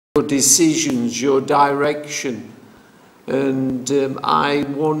your decisions, your direction. And I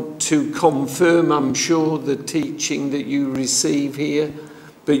want to confirm, I'm sure, the teaching that you receive here.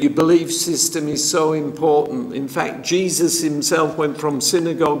 But your belief system is so important. In fact, Jesus himself went from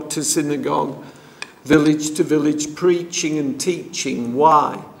synagogue to synagogue, village to village, preaching and teaching.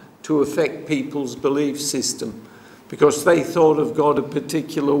 Why? To affect people's belief system. Because they thought of God a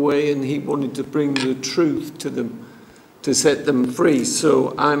particular way and he wanted to bring the truth to them, to set them free.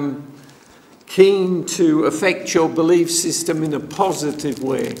 So I'm keen to affect your belief system in a positive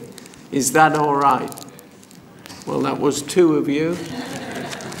way. Is that all right? Well, that was two of you.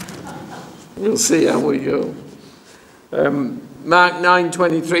 We'll see how we go. Mark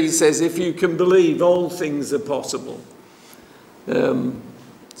 9:23 says, if you can believe, all things are possible.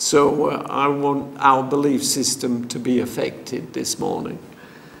 So I want our belief system to be affected this morning.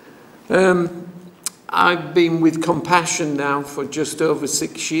 I've been with Compassion now for just over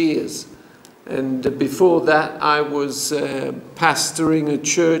 6 years. And before that, I was pastoring a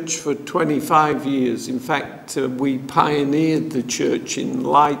church for 25 years. In fact, we pioneered the church in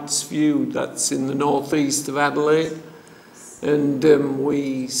Lights View, that's in the northeast of Adelaide. And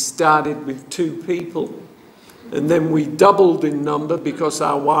we started with 2 people. And then we doubled in number because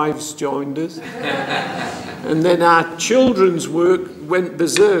our wives joined us. And then our children's work went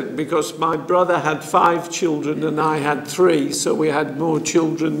berserk because my brother had 5 children and I had 3, so we had more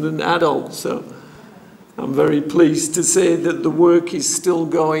children than adults. So I'm very pleased to say that the work is still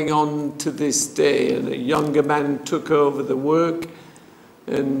going on to this day, and a younger man took over the work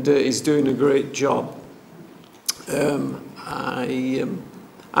and is doing a great job.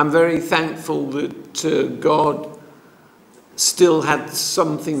 I'm very thankful that God still had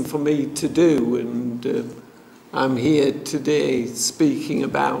something for me to do, and I'm here today speaking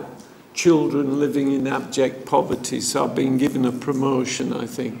about children living in abject poverty. So I've been given a promotion, I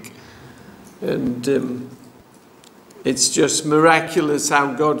think. And it's just miraculous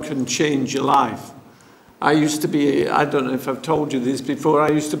how God can change your life. I used to be, I don't know if I've told you this before, I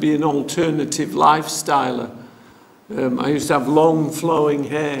used to be an alternative lifestyler. I used to have long flowing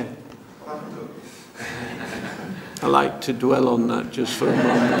hair. I like to dwell on that just for a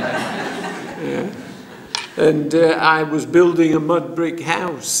moment. Yeah. And I was building a mud brick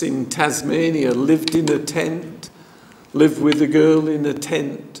house in Tasmania, lived in a tent, lived with a girl in a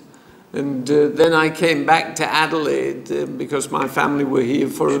tent. And then I came back to Adelaide because my family were here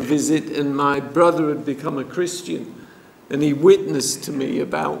for a visit, and my brother had become a Christian. And he witnessed to me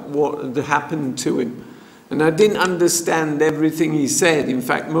about what had happened to him. And I didn't understand everything he said. In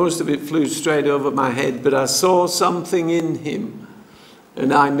fact, most of it flew straight over my head. But I saw something in him.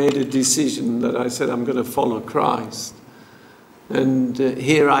 And I made a decision that I said, I'm going to follow Christ. And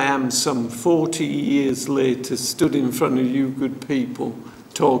here I am some 40 years later, stood in front of you good people,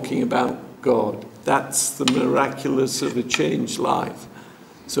 talking about God. That's the miraculous of a changed life.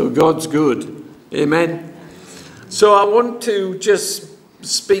 So God's good. Amen. So I want to just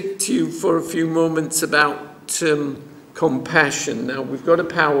speak to you for a few moments about compassion. Now, we've got a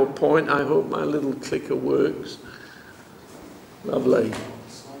PowerPoint. I hope my little clicker works. Lovely.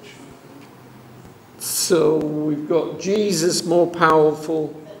 So we've got Jesus more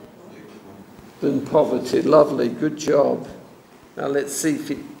powerful than poverty. Lovely. Good job. Now let's see if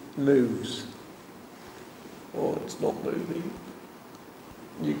it moves. Oh, it's not moving.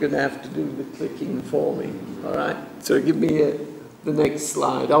 You're going to have to do the clicking for me. All right. So give me the next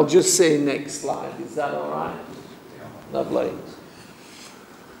slide. I'll just say next slide. Is that all right? Lovely.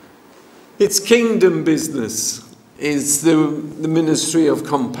 It's kingdom business, is the ministry of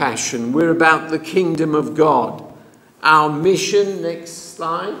compassion. We're about the kingdom of God. Our mission, next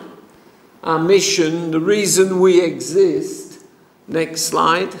slide. Our mission, the reason we exist, next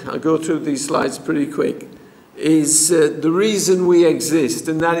slide. I'll go through these slides pretty quick. Is the reason we exist,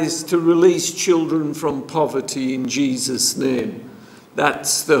 and that is to release children from poverty in Jesus' name.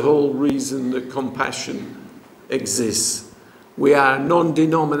 That's the whole reason that compassion exists. We are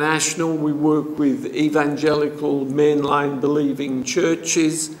non-denominational. We work with evangelical mainline believing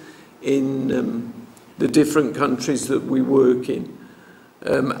churches in the different countries that we work in.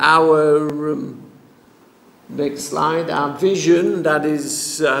 Next slide, our vision, that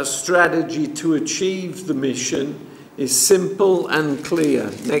is our strategy to achieve the mission, is simple and clear.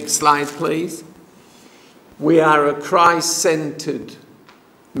 Next slide, please. We are a Christ-centered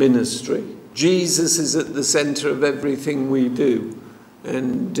ministry. Jesus is at the center of everything we do.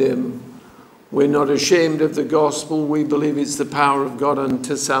 And we're not ashamed of the gospel. We believe it's the power of God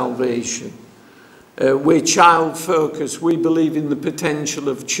unto salvation. We're child-focused. We believe in the potential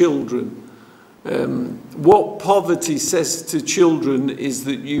of children. What poverty says to children is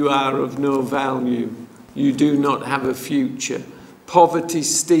that you are of no value. You do not have a future. Poverty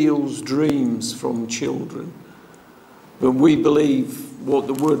steals dreams from children. But we believe what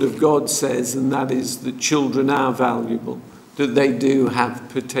the Word of God says, and that is that children are valuable, that they do have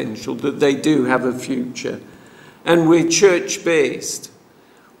potential, that they do have a future. And we're church-based.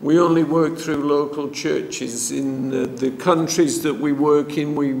 We only work through local churches. In the countries that we work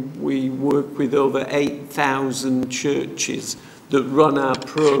in, we work with over 8,000 churches that run our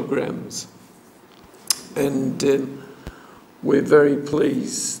programs. And we're very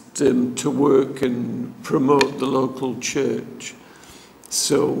pleased to work and promote the local church.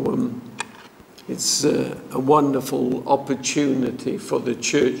 So it's a wonderful opportunity for the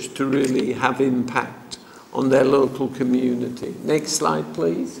church to really have impact on their local community. Next slide,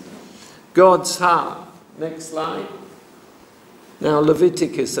 please. God's heart. Next slide. Now,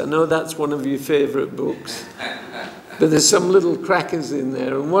 Leviticus. I know that's one of your favourite books. But there's some little crackers in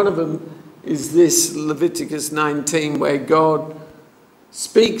there. And one of them is this Leviticus 19, where God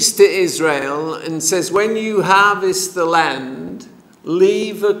speaks to Israel and says, when you harvest the land,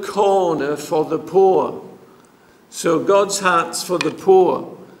 leave a corner for the poor. So God's heart's for the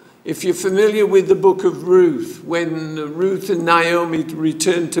poor. If you're familiar with the book of Ruth, when Ruth and Naomi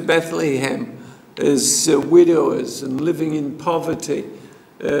returned to Bethlehem as widowers and living in poverty,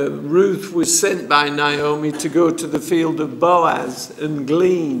 Ruth was sent by Naomi to go to the field of Boaz and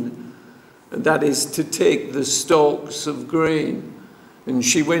glean, and that is to take the stalks of grain. And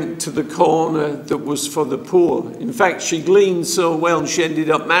she went to the corner that was for the poor. In fact, she gleaned so well, she ended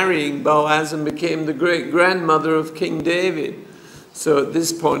up marrying Boaz and became the great-grandmother of King David. So at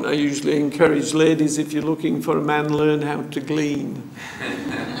this point, I usually encourage ladies, if you're looking for a man, learn how to glean.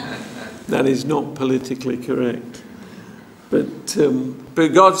 That is not politically correct.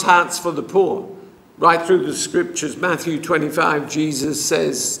 But God's heart's for the poor. Right through the scriptures, Matthew 25, Jesus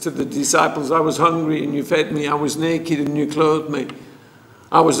says to the disciples, I was hungry and you fed me. I was naked and you clothed me.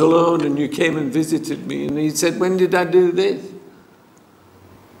 I was alone and you came and visited me. And he said, when did I do this?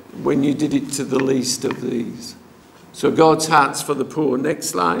 When you did it to the least of these. So God's heart's for the poor. Next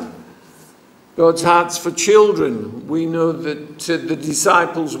slide. God's heart's for children. We know that the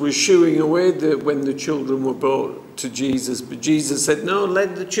disciples were shooing away when the children were brought to Jesus. But Jesus said, no,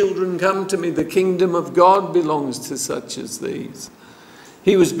 let the children come to me. The kingdom of God belongs to such as these.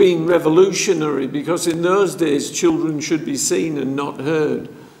 He was being revolutionary because in those days children should be seen and not heard.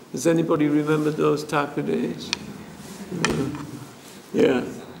 Does anybody remember those type of days? Yeah.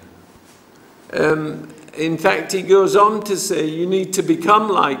 In fact, he goes on to say you need to become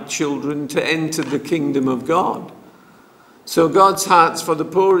like children to enter the kingdom of God. So God's heart's for the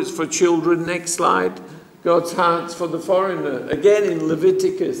poor, it's for children. Next slide. God's heart's for the foreigner. Again in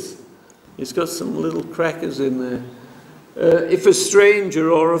Leviticus. It's got some little crackers in there. If a stranger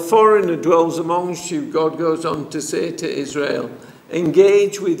or a foreigner dwells amongst you, God goes on to say to Israel,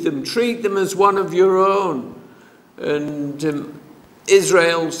 engage with them, treat them as one of your own. And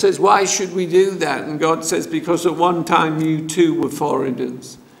Israel says, why should we do that? And God says, because at one time you too were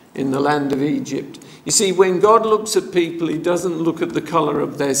foreigners in the land of Egypt. You see, when God looks at people, he doesn't look at the colour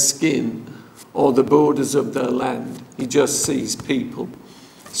of their skin or the borders of their land. He just sees people.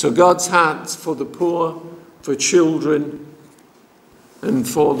 So God's heart's for the poor, for children, and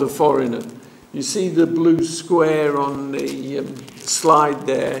for the foreigner. You see the blue square on the slide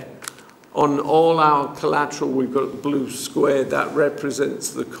there? On all our collateral, we've got a blue square that represents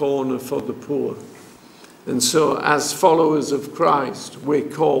the corner for the poor. And so as followers of Christ, we're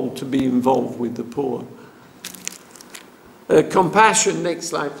called to be involved with the poor. Compassion, next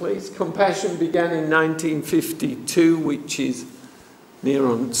slide please. Compassion began in 1952, which is near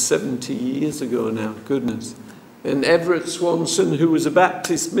on 70 years ago now, goodness. And Everett Swanson, who was a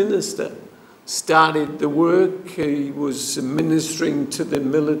Baptist minister, started the work. He was ministering to the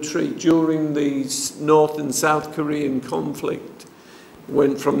military during the North and South Korean conflict.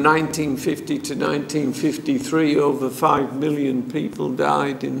 Went from 1950 to 1953, over 5 million people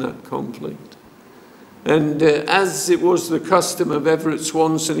died in that conflict. And as it was the custom of Everett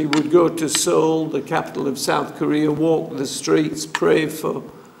Swanson, he would go to Seoul, the capital of South Korea, walk the streets, pray for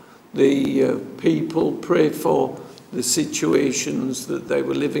the people, pray for the situations that they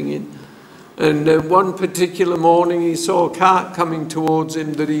were living in. And one particular morning he saw a cart coming towards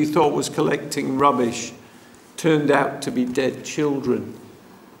him that he thought was collecting rubbish. Turned out to be dead children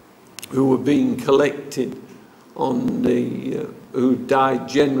who were being collected on who died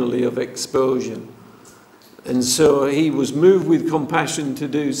generally of exposure. And so he was moved with compassion to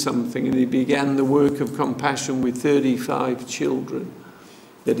do something, and he began the work of compassion with 35 children.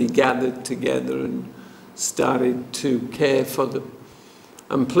 that he gathered together and started to care for them.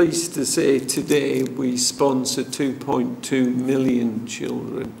 I'm pleased to say today we sponsor 2.2 million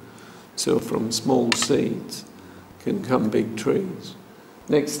children. So from small seeds can come big trees.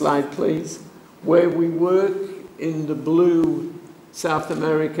 Next slide, please. Where we work in the blue, South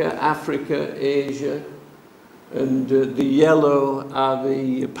America, Africa, Asia, and the yellow are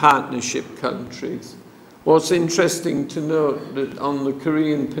the partnership countries. What's interesting to note that on the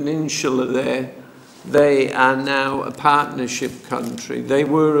Korean Peninsula there, they are now a partnership country. They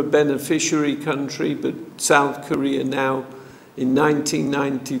were a beneficiary country, but South Korea now in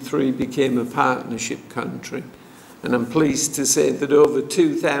 1993 became a partnership country. And I'm pleased to say that over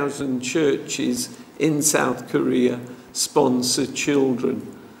 2,000 churches in South Korea sponsor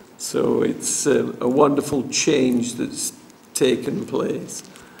children. So it's a wonderful change that's taken place.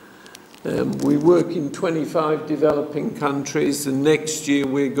 We work in 25 developing countries, and next year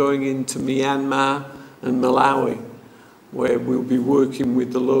we're going into Myanmar and Malawi, where we'll be working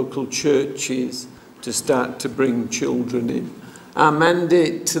with the local churches to start to bring children in. Our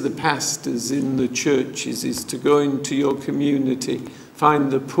mandate to the pastors in the churches is to go into your community, find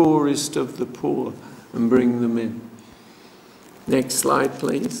the poorest of the poor and bring them in. Next slide,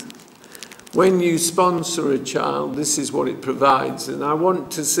 please. When you sponsor a child, this is what it provides. And I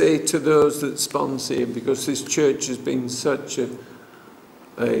want to say to those that sponsor you, because this church has been such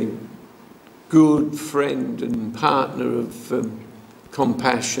a good friend and partner of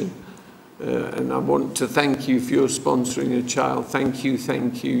compassion. And I want to thank you if you're sponsoring a child. Thank you,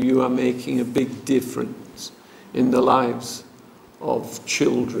 thank you. You are making a big difference in the lives of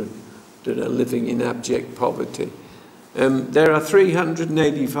children that are living in abject poverty. There are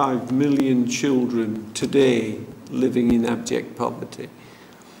 385 million children today living in abject poverty.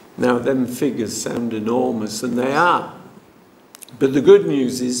 Now, them figures sound enormous, and they are. But the good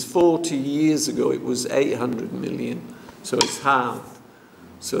news is 40 years ago it was 800 million, so it's halved.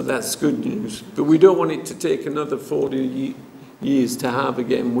 So that's good news. But we don't want it to take another 40 years to halve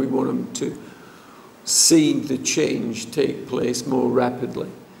again. We want them to see the change take place more rapidly.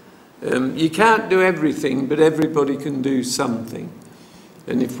 You can't do everything, but everybody can do something.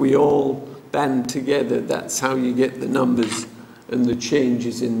 And if we all band together, that's how you get the numbers and the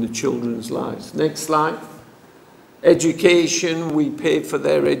changes in the children's lives. Next slide. Education, we pay for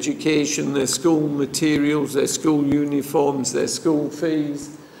their education, their school materials, their school uniforms, their school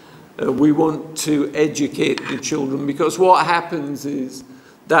fees. We want to educate the children, because what happens is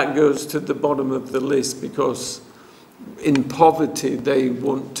that goes to the bottom of the list, because in poverty they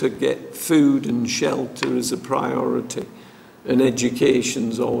want to get food and shelter as a priority, and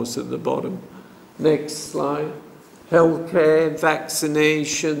education's always at the bottom. Next slide. Healthcare,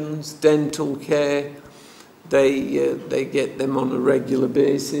 vaccinations, dental care. They get them on a regular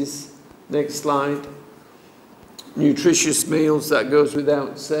basis. Next slide. Nutritious meals, that goes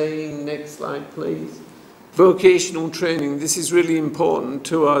without saying. Next slide, please. Vocational training, this is really important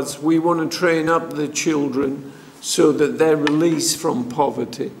to us. We want to train up the children so that they're released from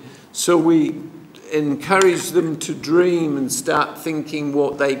poverty. So we encourage them to dream and start thinking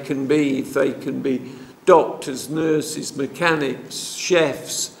what they can be. If they can be doctors, nurses, mechanics,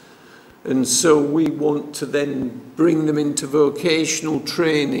 chefs. And so we want to then bring them into vocational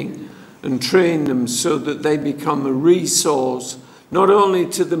training and train them so that they become a resource, not only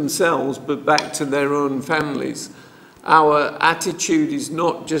to themselves, but back to their own families. Our attitude is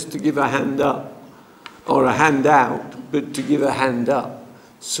not just to give a hand up or a hand out, but to give a hand up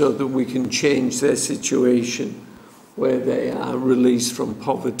so that we can change their situation where they are released from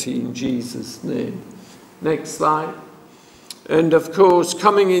poverty in Jesus' name. Next slide. And of course,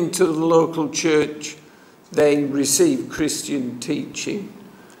 coming into the local church, they receive Christian teaching.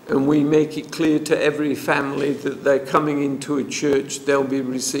 And we make it clear to every family that they're coming into a church, they'll be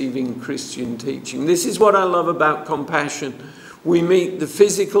receiving Christian teaching. This is what I love about compassion. We meet the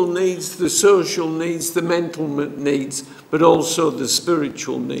physical needs, the social needs, the mental needs, but also the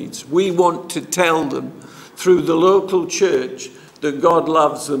spiritual needs. We want to tell them through the local church that God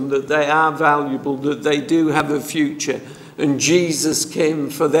loves them, that they are valuable, that they do have a future. And Jesus came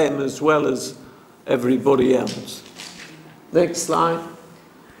for them as well as everybody else. Next slide.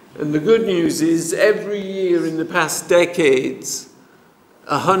 And the good news is every year in the past decades,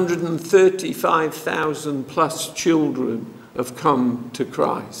 135,000 plus children have come to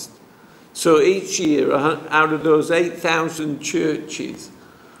Christ. So each year, out of those 8,000 churches,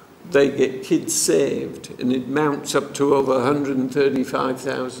 they get kids saved, and it mounts up to over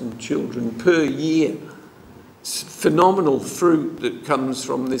 135,000 children per year. It's phenomenal fruit that comes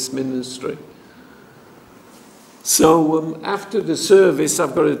from this ministry. So after the service,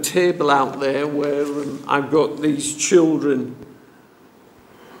 I've got a table out there where I've got these children.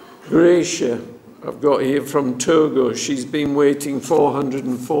 Gracia, I've got here from Togo. She's been waiting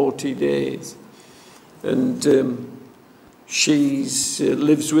 440 days. And she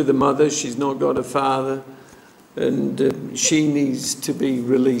lives with a mother. She's not got a father. And she needs to be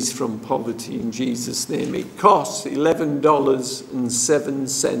released from poverty in Jesus' name. It costs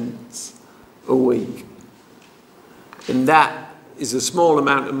 $11.07 a week. And that is a small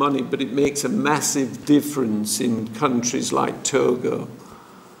amount of money, but it makes a massive difference in countries like Togo.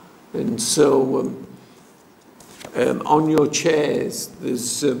 And so on your chairs,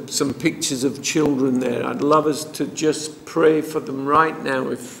 there's some pictures of children there. I'd love us to just pray for them right now,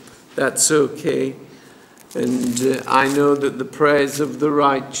 if that's okay. And I know that the prayers of the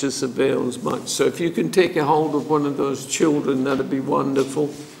righteous avails much. So if you can take a hold of one of those children, that'd be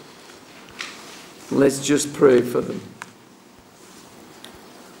wonderful. Let's just pray for them.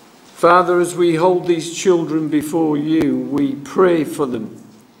 Father, as we hold these children before you, we pray for them.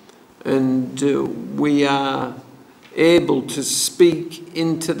 And we are able to speak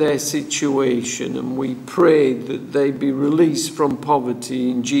into their situation. And we pray that they be released from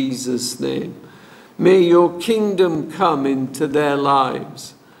poverty in Jesus' name. May your kingdom come into their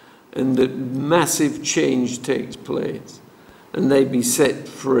lives and that massive change takes place and they be set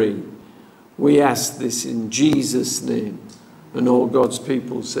free. We ask this in Jesus' name. And all God's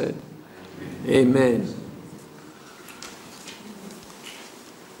people said, Amen.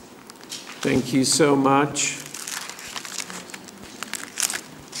 Thank you so much.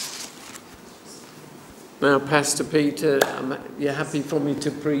 Now, Pastor Peter, are you happy for me to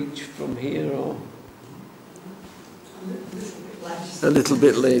preach from here or? A little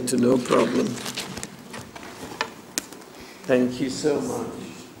bit later, no problem. Thank you so much.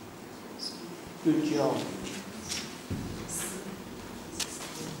 Good job.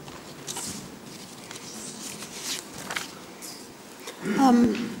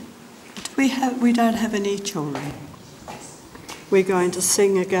 We don't have any children. We're going to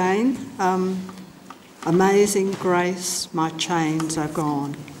sing again. Amazing Grace, my chains are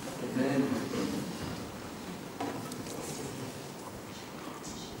gone. Amen.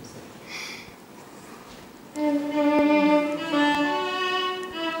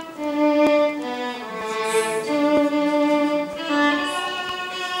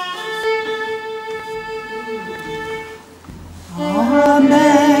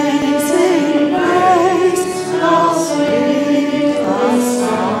 Amazing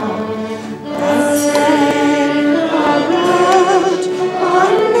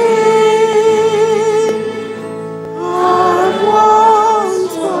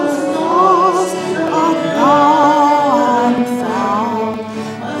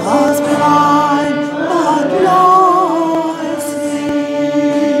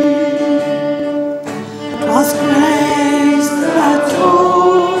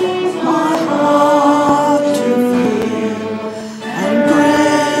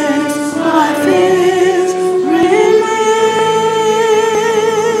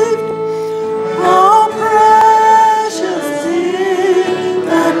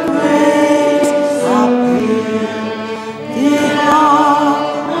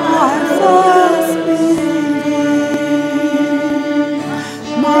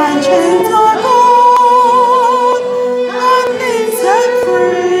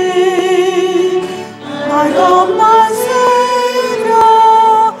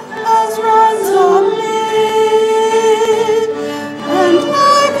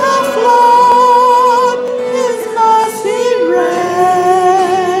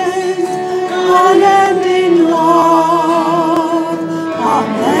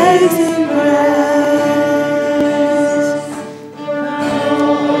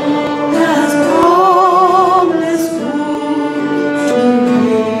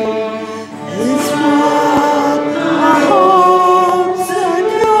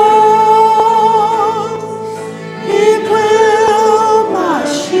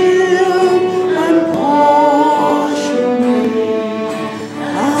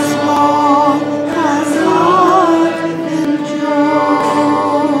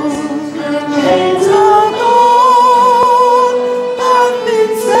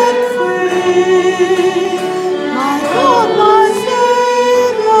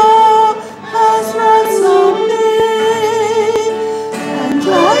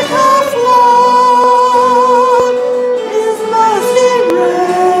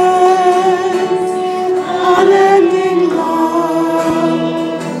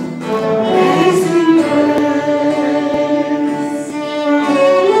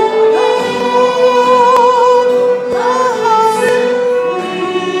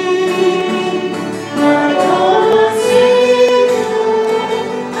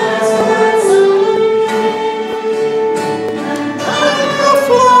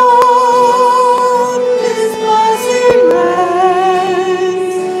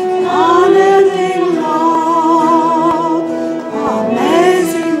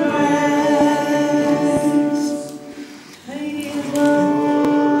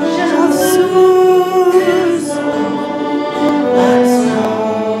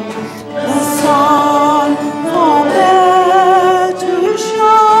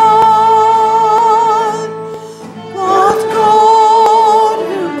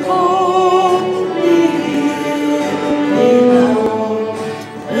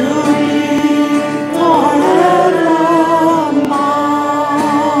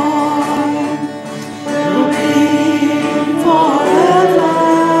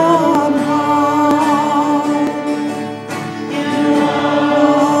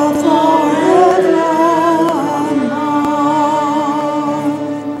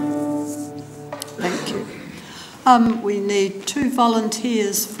We need 2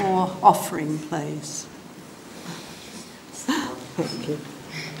 volunteers for offering, please. Thank you.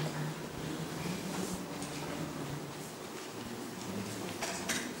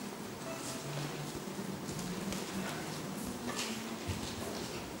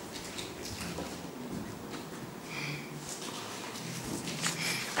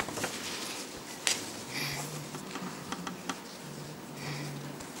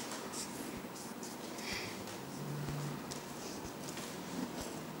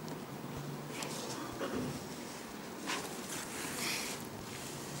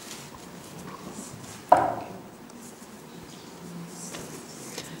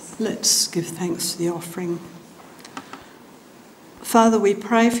 Let's give thanks for the offering. Father, we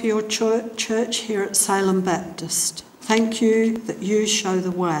pray for your church here at Salem Baptist. Thank you that you show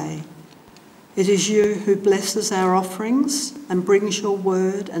the way. It is you who blesses our offerings and brings your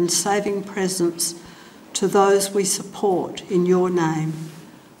word and saving presence to those we support in your name,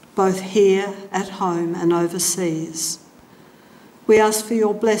 both here at home and overseas. We ask for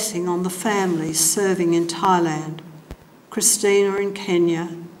your blessing on the families serving in Thailand, Christina in Kenya,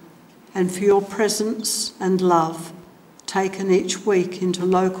 and for your presence and love taken each week into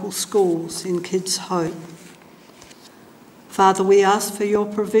local schools in Kids Hope. Father, we ask for your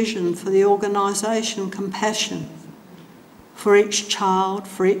provision for the organisation Compassion, for each child,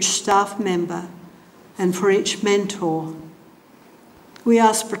 for each staff member, and for each mentor. We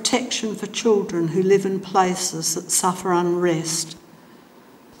ask protection for children who live in places that suffer unrest,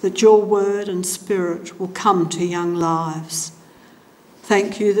 that your word and spirit will come to young lives.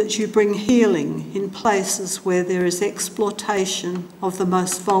 Thank you that you bring healing in places where there is exploitation of the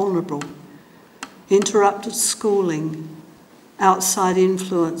most vulnerable, interrupted schooling, outside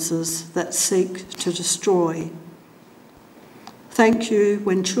influences that seek to destroy. Thank you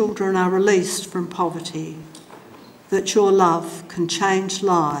when children are released from poverty, that your love can change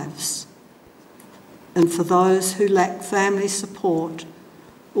lives. And for those who lack family support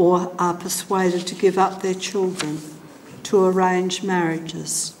or are persuaded to give up their children to arrange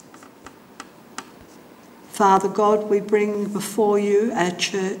marriages. Father God, we bring before you our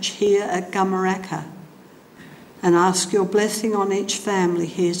church here at Gumaraka and ask your blessing on each family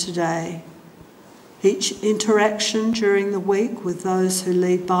here today, each interaction during the week with those who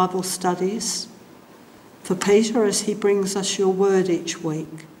lead Bible studies, for Peter as he brings us your word each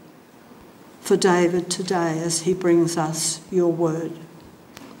week, for David today as he brings us your word,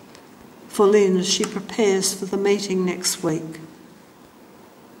 for Lynn as she prepares for the meeting next week,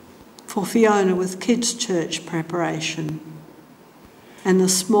 for Fiona with kids' church preparation, and the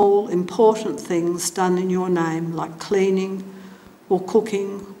small important things done in your name like cleaning or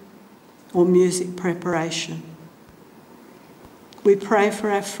cooking or music preparation. We pray for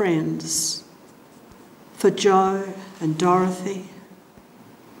our friends, for Joe and Dorothy,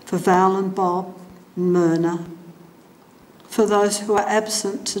 for Val and Bob and Myrna, for those who are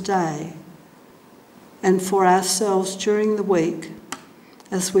absent today, and for ourselves during the week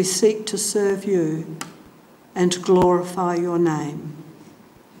as we seek to serve you and to glorify your name.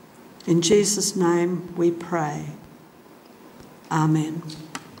 In Jesus' name we pray. Amen.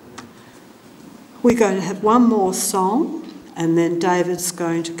 We're going to have one more song, and then David's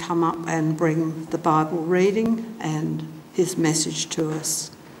going to come up and bring the Bible reading and his message to us.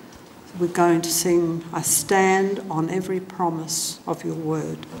 We're going to sing, I Stand on Every Promise of Your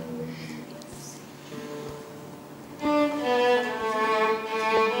Word.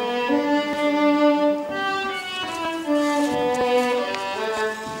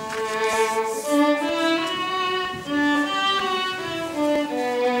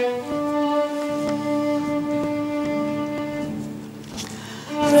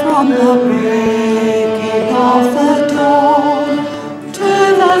 From the breaking of the dawn to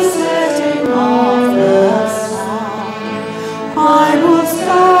the setting of the sun, I will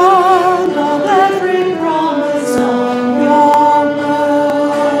stand on every promise of your word.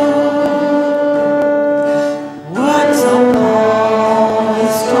 Words of power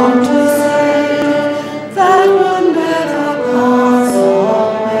strong to save, that will never pass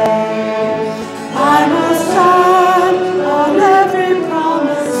away. I will stand on every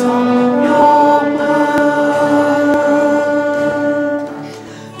promise of your word.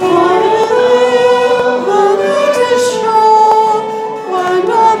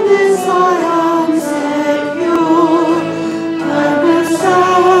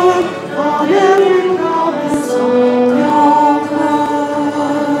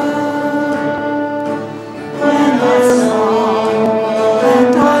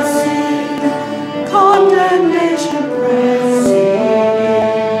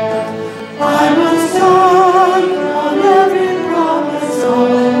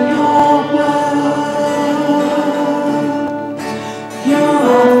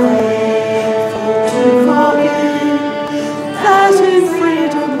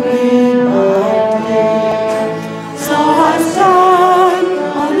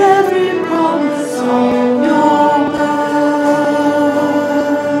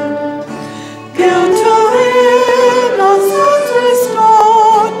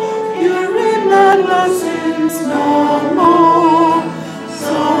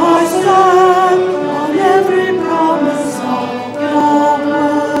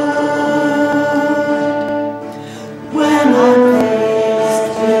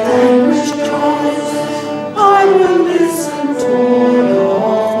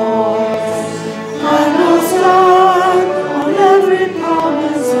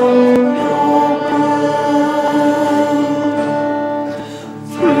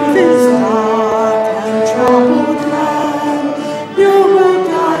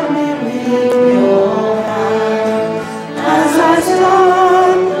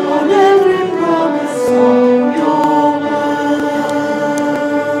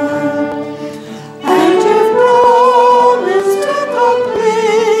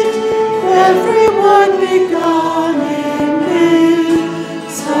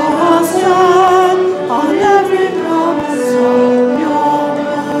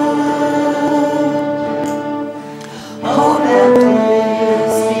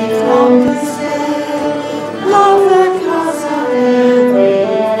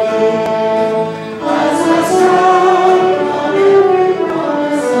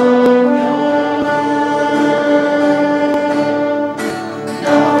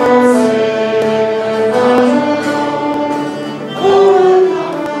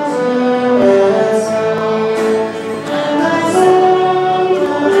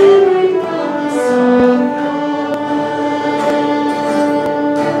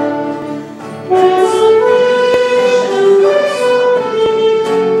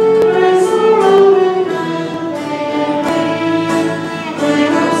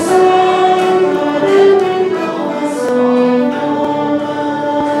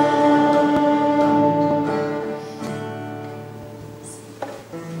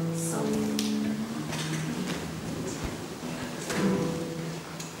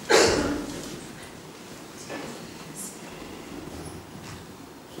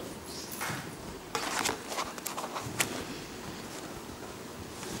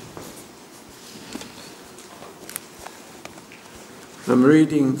 I'm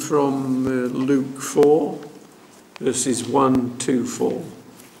reading from Luke 4, verses 1 to 4.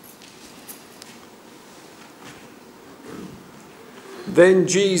 Then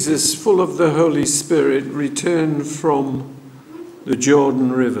Jesus, full of the Holy Spirit, returned from the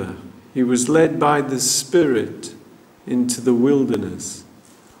Jordan River. He was led by the Spirit into the wilderness,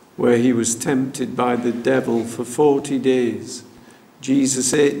 where he was tempted by the devil for 40 days.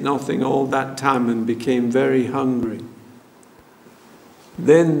 Jesus ate nothing all that time and became very hungry.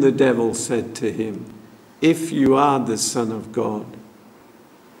 Then the devil said to him, "If you are the Son of God,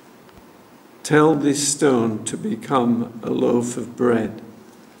 tell this stone to become a loaf of bread."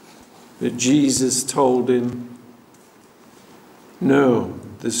 But Jesus told him, "No,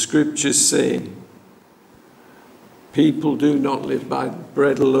 the scriptures say, people do not live by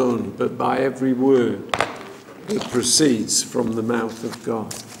bread alone, but by every word that proceeds from the mouth of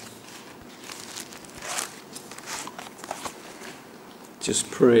God."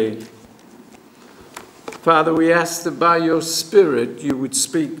 Just pray. Father, we ask that by your Spirit you would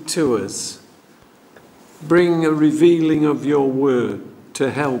speak to us. Bring a revealing of your word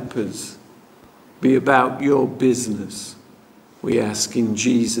to help us be about your business. We ask in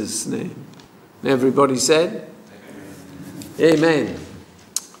Jesus' name. Everybody said? Amen.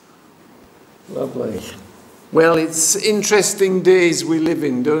 Lovely. Well, it's interesting days we live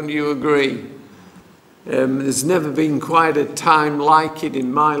in, don't you agree? There's never been quite a time like it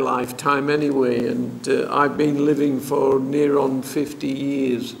in my lifetime anyway, and I've been living for near on 50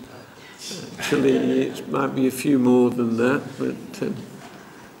 years. Actually, it might be a few more than that, but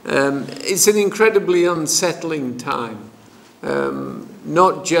it's an incredibly unsettling time,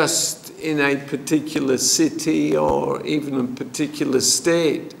 not just in a particular city or even a particular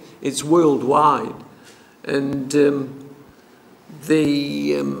state. It's worldwide, and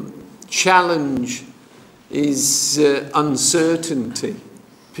the challenge is uncertainty.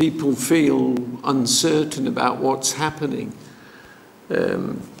 People feel uncertain about what's happening.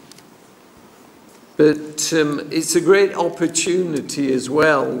 But it's a great opportunity as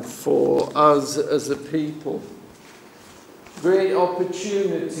well for us as a people. Great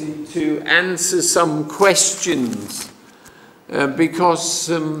opportunity to answer some questions because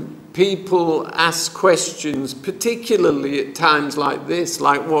people ask questions, particularly at times like this,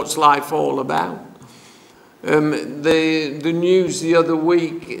 like what's life all about? The news the other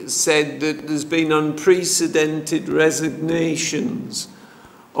week said that there's been unprecedented resignations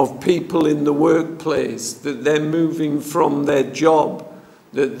of people in the workplace, that they're moving from their job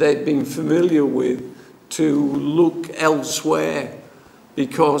that they've been familiar with to look elsewhere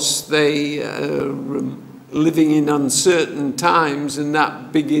because they are living in uncertain times, and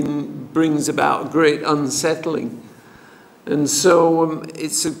that brings about great unsettling. And so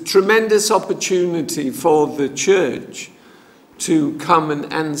it's a tremendous opportunity for the church to come and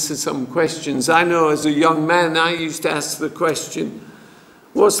answer some questions. I know as a young man, I used to ask the question,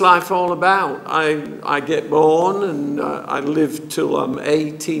 what's life all about? I get born and I live till I'm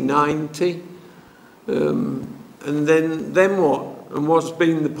 80, 90. And then what? And what's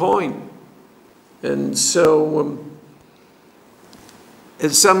been the point? And so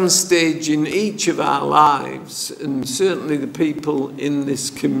at some stage in each of our lives, and certainly the people in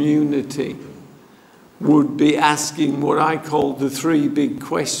this community would be asking what I call the three big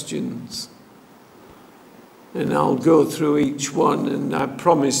questions. And I'll go through each one, and I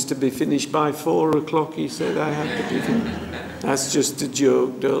promised to be finished by 4 o'clock. He said I had to be finished. That's just a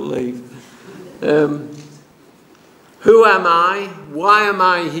joke, don't leave. Who am I? Why am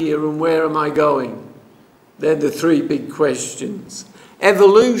I here? And where am I going? They're the three big questions.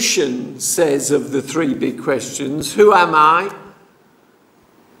 Evolution says of the three big questions, who am I?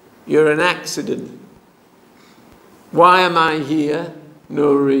 You're an accident. Why am I here?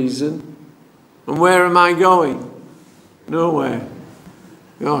 No reason. And where am I going? Nowhere.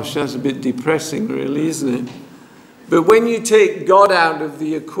 Gosh, that's a bit depressing really, isn't it? But when you take God out of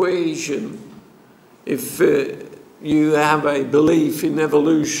the equation, if you have a belief in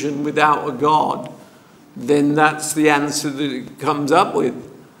evolution without a God, then that's the answer that it comes up with.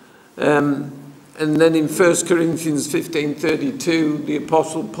 And then in 1 Corinthians 15:32, the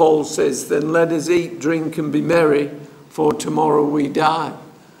Apostle Paul says, "Then let us eat, drink, and be merry, for tomorrow we die."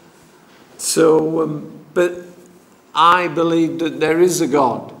 So, but I believe that there is a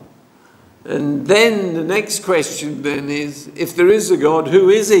God. And then the next question then is, if there is a God, who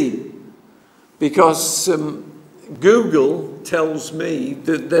is he? Because Google tells me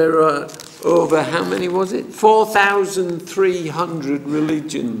that there are over, how many was it? 4,300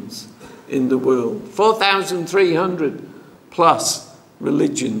 religions in the world. 4,300 plus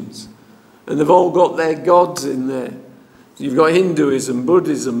religions. And they've all got their gods in there. You've got Hinduism,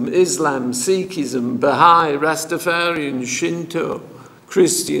 Buddhism, Islam, Sikhism, Baha'i, Rastafarian, Shinto,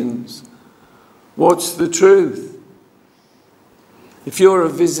 Christians. What's the truth? If you're a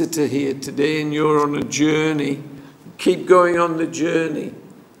visitor here today and you're on a journey, keep going on the journey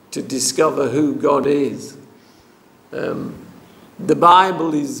to discover who God is. The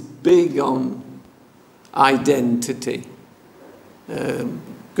Bible is big on identity.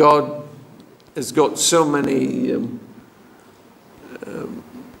 God has got so many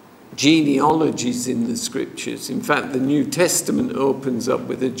genealogies in the scriptures. In fact, the New Testament opens up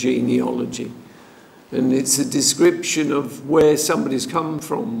with a genealogy. And it's a description of where somebody's come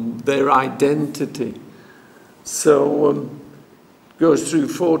from, their identity. So goes through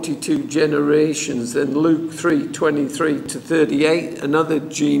 42 generations. Then Luke 3:23 to 38, another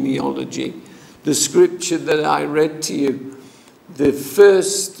genealogy. The scripture that I read to you, the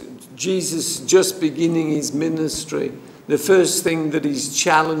first, Jesus just beginning his ministry, the first thing that he's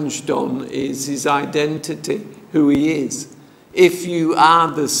challenged on is his identity, who he is. If you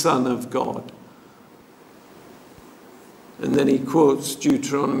are the Son of God. And then he quotes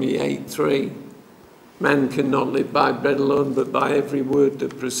Deuteronomy 8:3. Man cannot live by bread alone, but by every word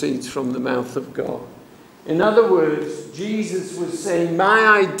that proceeds from the mouth of God. In other words, Jesus was saying,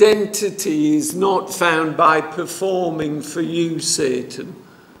 my identity is not found by performing for you, Satan.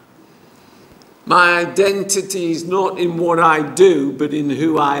 My identity is not in what I do, but in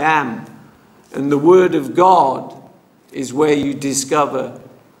who I am. And the Word of God is where you discover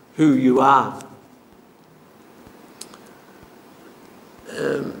who you are.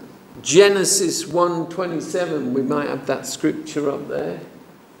 Genesis 1:27, we might have that scripture up there.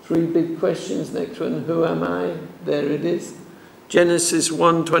 3 big questions. Next one, who am I? There it is. Genesis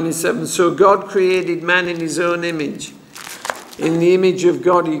 1:27. So God created man in his own image. In the image of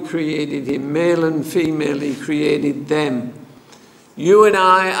God he created him. Male and female he created them. You and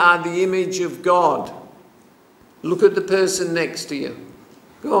I are the image of God. Look at the person next to you.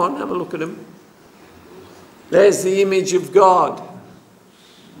 Go on, have a look at him. There's the image of God.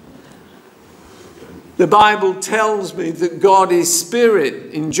 The Bible tells me that God is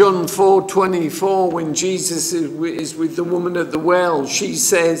spirit. In John 4:24, when Jesus is with the woman at the well, she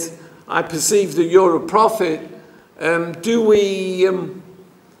says, I perceive that you're a prophet. Do we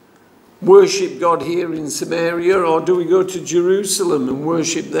worship God here in Samaria, or do we go to Jerusalem and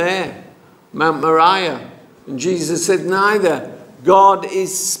worship there, Mount Moriah? And Jesus said, neither. God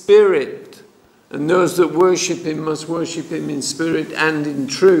is spirit, and those that worship him must worship him in spirit and in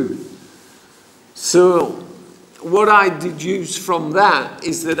truth. So what I deduce from that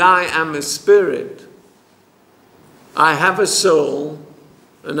is that I am a spirit. I have a soul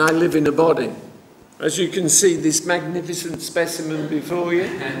and I live in a body. As you can see, this magnificent specimen before you,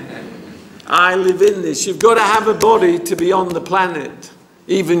 I live in this. You've got to have a body to be on the planet.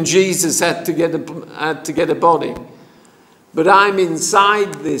 Even Jesus had to get a body. But I'm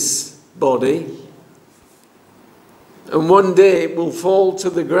inside this body, and one day it will fall to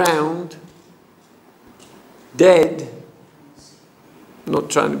the ground dead. I'm not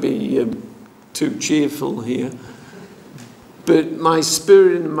trying to be too cheerful here, but my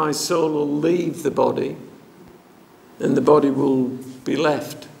spirit and my soul will leave the body and the body will be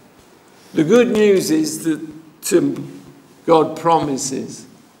left. The good news is that God promises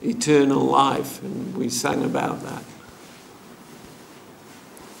eternal life, and we sang about that.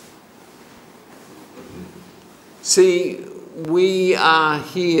 See, we are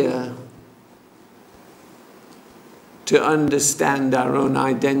here to understand our own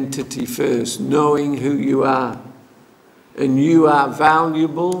identity first, knowing who you are. And you are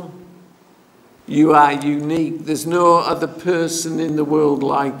valuable. You are unique. There's no other person in the world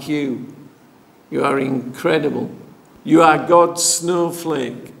like you. You are incredible. You are God's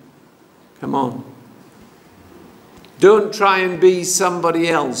snowflake. Come on. Don't try and be somebody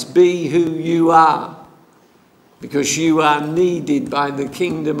else. Be who you are. Because you are needed by the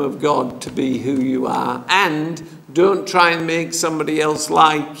kingdom of God to be who you are. And don't try and make somebody else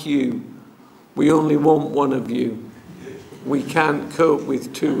like you. We only want one of you. We can't cope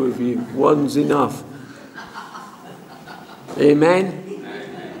with two of you. One's enough. Amen?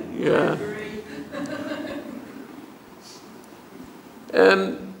 Yeah.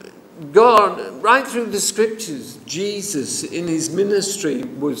 God, right through the scriptures, Jesus in his ministry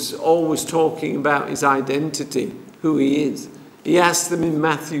was always talking about his identity, who he is. He asked them in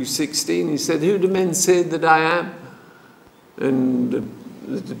Matthew 16, he said, who do men say that I am? And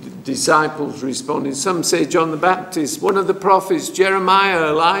the disciples responded, some say John the Baptist, one of the prophets, Jeremiah,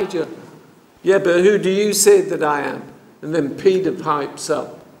 Elijah. Yeah, but who do you say that I am? And then Peter pipes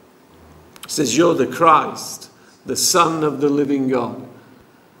up, says, you're the Christ, the Son of the living God.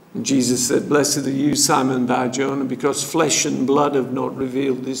 And Jesus said, "Blessed are you, Simon Bar-Jonah, because flesh and blood have not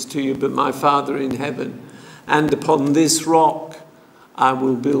revealed this to you, but my Father in heaven. And upon this rock I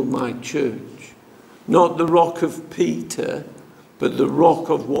will build my church." Not the rock of Peter, but the rock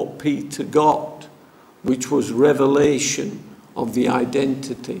of what Peter got, which was revelation of the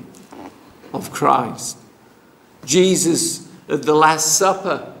identity of Christ. Jesus, at the Last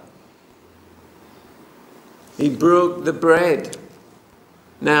Supper, he broke the bread.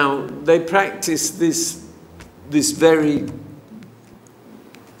 Now, they practice this very,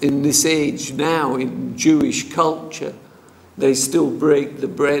 in this age now, in Jewish culture, they still break the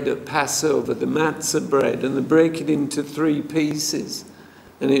bread at Passover, the matzah bread, and they break it into 3 pieces.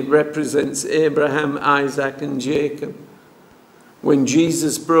 And it represents Abraham, Isaac, and Jacob. When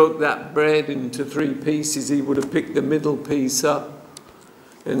Jesus broke that bread into 3 pieces, he would have picked the middle piece up.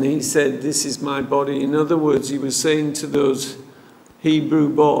 And he said, "This is my body." In other words, he was saying to those Hebrew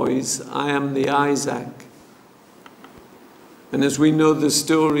boys, "I am the Isaac." And as we know the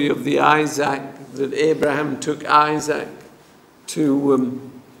story of the Isaac, that Abraham took Isaac to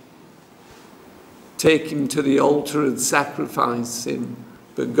take him to the altar and sacrifice him.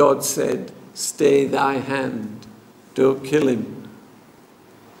 But God said, "Stay thy hand, don't kill him."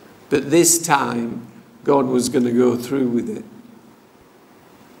 But this time, God was going to go through with it.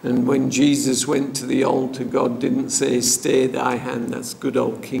 And when Jesus went to the altar, God didn't say, "Stay thy hand." That's good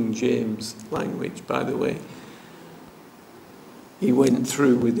old King James language, by the way. He went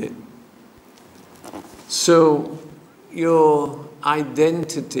through with it. So your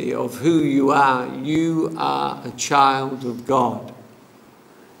identity of who you are a child of God.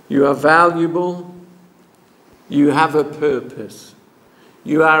 You are valuable. You have a purpose.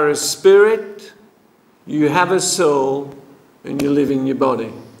 You are a spirit. You have a soul. And you live in your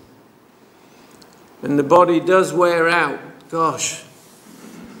body. And the body does wear out. Gosh.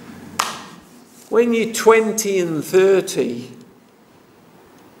 When you're 20 and 30,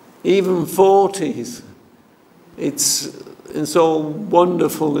 even 40s, it's all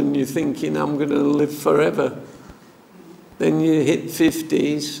wonderful and you're thinking, "I'm going to live forever." Then you hit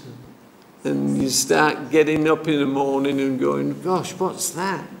 50s and you start getting up in the morning and going, "Gosh, what's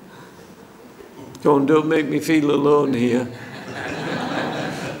that?" Go on, don't make me feel alone here.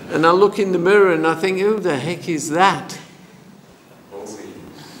 And I look in the mirror and I think, "Who the heck is that?"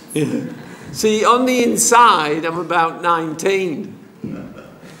 Yeah. See, on the inside, I'm about 19.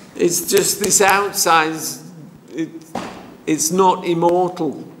 It's just this outside, it's not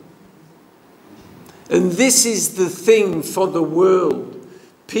immortal. And this is the thing for the world.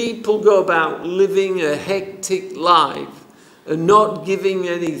 People go about living a hectic life and not giving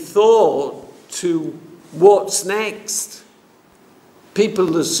any thought to what's next.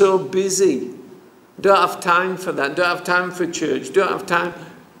 People are so busy. Don't have time for that. Don't have time for church. Don't have time.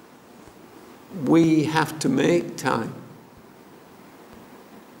 We have to make time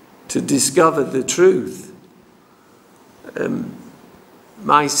to discover the truth.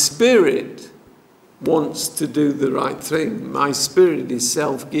 My spirit wants to do the right thing. My spirit is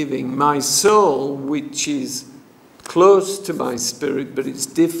self-giving. My soul, which is close to my spirit, but it's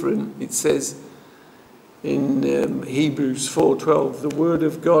different. It says in Hebrews 4:12, "The word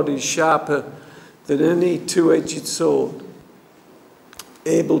of God is sharper than any two-edged sword,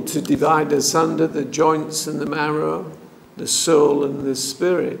 able to divide asunder the joints and the marrow, the soul and the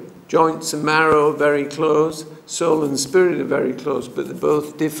spirit." Joints and marrow are very close. Soul and spirit are very close, but they're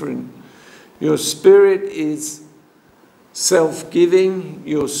both different. Your spirit is self-giving.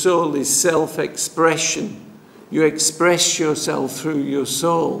 Your soul is self-expression. You express yourself through your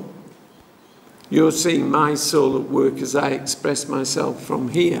soul. You're seeing my soul at work as I express myself from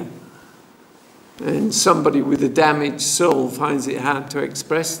here. And somebody with a damaged soul finds it hard to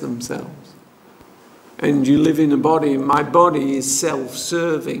express themselves. And you live in a body, and my body is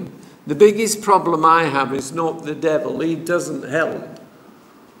self-serving. The biggest problem I have is not the devil. He doesn't help.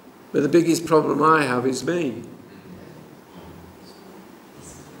 But the biggest problem I have is me.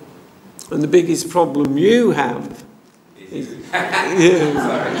 And the biggest problem you have is,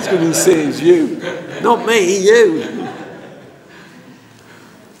 yeah, I was going to say is you. Not me, you.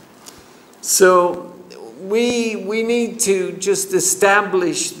 So we need to just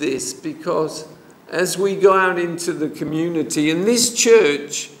establish this, because as we go out into the community, and this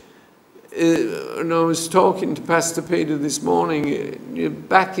church, and I was talking to Pastor Peter this morning,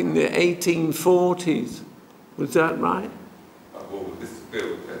 back in the 1840s, was that right?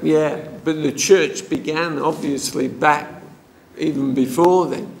 Yeah, but the church began obviously back even before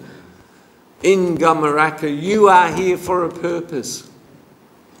then. In Gamaraka, you are here for a purpose.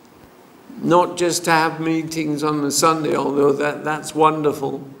 Not just to have meetings on the Sunday, although that's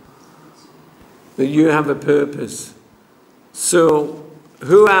wonderful, that you have a purpose. So,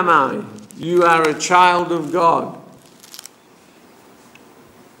 who am I? You are a child of God.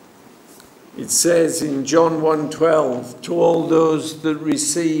 It says in John 1:12, to all those that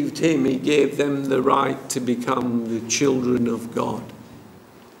received him, he gave them the right to become the children of God.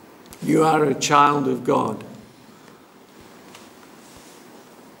 You are a child of God.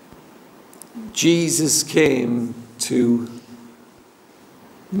 Jesus came to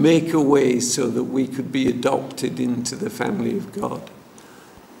make a way so that we could be adopted into the family of God.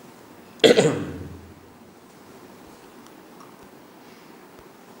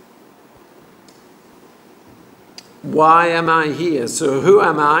 Why am I here? So who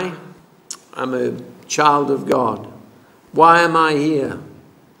am I? I'm a child of God. Why am I here?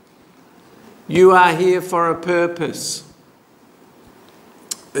 You are here for a purpose.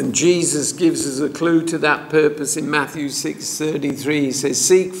 And Jesus gives us a clue to that purpose in Matthew 6:33. He says,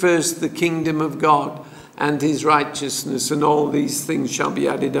 seek first the kingdom of God and his righteousness, and all these things shall be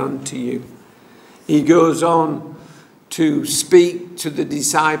added unto you. He goes on to speak to the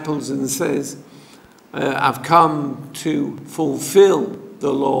disciples and says, I've come to fulfill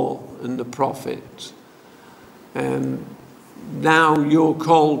the law and the prophets. And now you're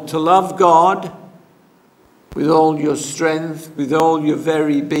called to love God with all your strength, with all your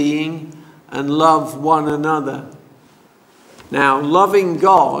very being, and love one another. Now, loving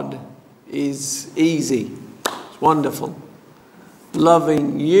God is easy. It's wonderful.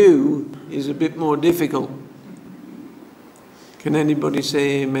 Loving you is a bit more difficult. Can anybody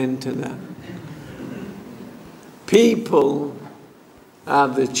say amen to that? People are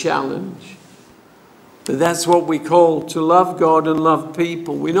the challenge. But that's what we call to love God and love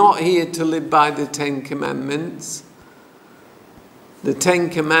people. We're not here to live by the 10 Commandments. The 10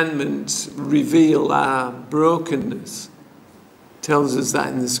 Commandments reveal our brokenness. It tells us that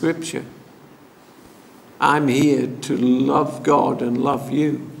in the scripture. I'm here to love God and love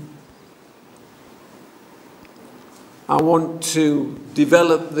you. I want to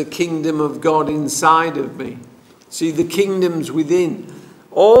develop the kingdom of God inside of me. See, the kingdom's within.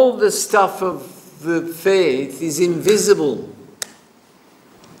 All the stuff of the faith is invisible.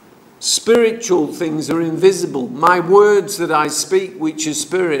 Spiritual things are invisible. My words that I speak, which are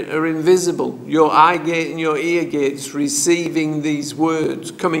spirit, are invisible. Your eye gate and your ear gates receiving these words,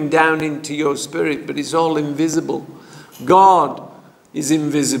 coming down into your spirit, but it's all invisible. God is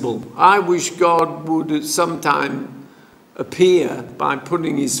invisible. I wish God would at some time appear by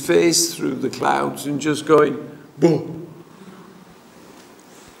putting his face through the clouds and just going, boom,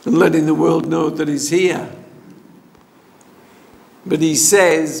 and letting the world know that he's here. But he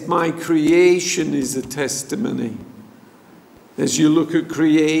says, my creation is a testimony. As you look at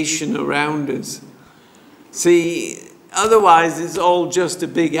creation around us. See, otherwise it's all just a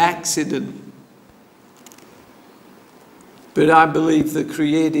big accident. But I believe the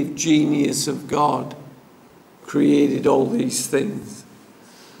creative genius of God created all these things.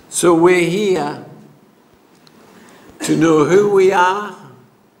 So we're here to know who we are,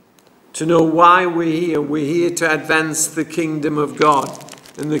 to know why we're here. We're here to advance the kingdom of God.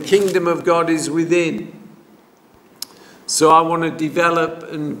 And the kingdom of God is within. So I want to develop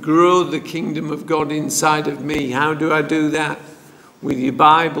and grow the kingdom of God inside of me. How do I do that? With your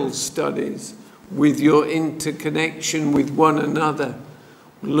Bible studies, with your interconnection with one another,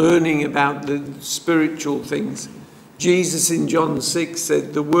 learning about the spiritual things. Jesus in John 6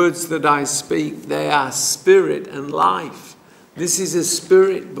 said, the words that I speak, they are spirit and life. This is a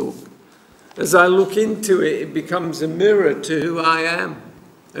spirit book. As I look into it, it becomes a mirror to who I am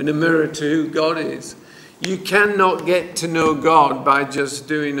and a mirror to who God is. You cannot get to know God by just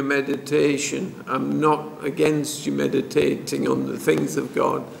doing a meditation. I'm not against you meditating on the things of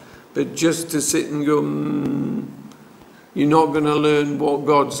God, but just to sit and go, you're not going to learn what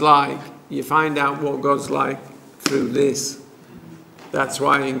God's like. You find out what God's like through this. That's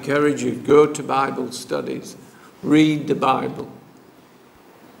why I encourage you, go to Bible studies, read the Bible.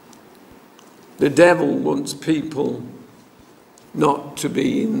 The devil wants people not to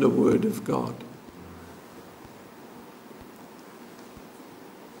be in the Word of God.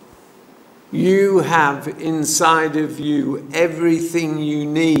 You have inside of you everything you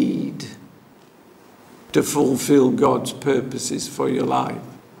need to fulfill God's purposes for your life.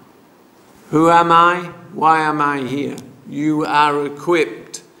 Who am I? Why am I here? You are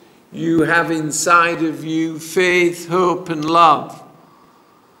equipped. You have inside of you faith, hope, and love.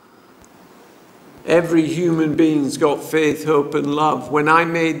 Every human being's got faith, hope, and love. When I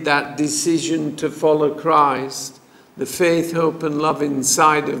made that decision to follow Christ, The faith, hope, and love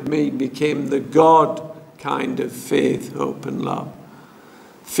inside of me became the God kind of faith, hope, and love.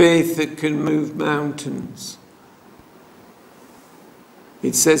 Faith that can move mountains.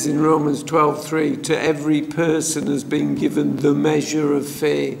 It says in Romans 12:3, to every person has been given the measure of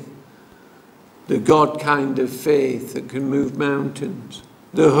faith. The God kind of faith that can move mountains.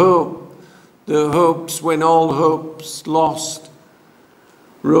 The hopes when all hope's lost.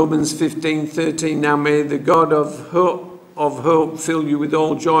 Romans 15:13, now may the God of hope fill you with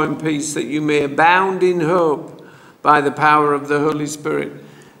all joy and peace, that you may abound in hope by the power of the Holy Spirit.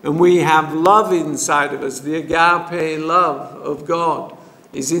 And we have love inside of us. The agape love of God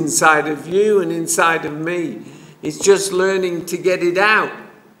is inside of you and inside of me. It's just learning to get it out.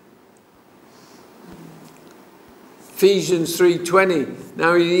 Ephesians 3:20.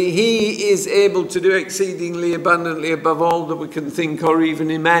 Now he is able to do exceedingly abundantly above all that we can think or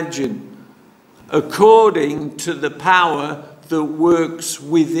even imagine, according to the power that works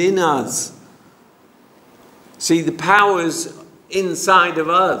within us. See, the power's inside of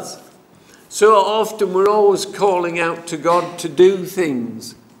us. So often we're always calling out to God to do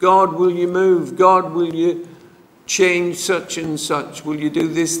things. God, will you move? God, will you change such and such? Will you do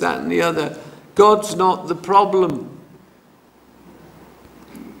this, that, and the other? God's not the problem.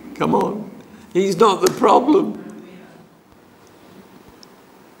 Come on. He's not the problem.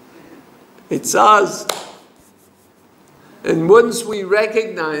 It's us. And once we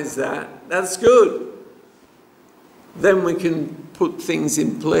recognize that, that's good. Then we can put things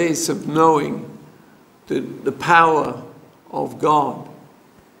in place of knowing that the power of God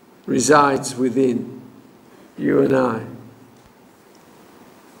resides within you and I.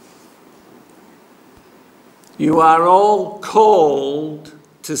 You are all called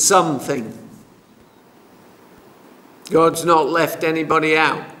to something. God's not left anybody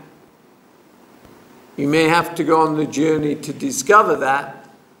out. You may have to go on the journey to discover that,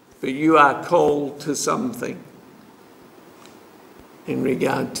 but you are called to something in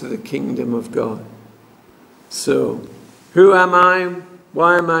regard to the kingdom of God. So, who am I?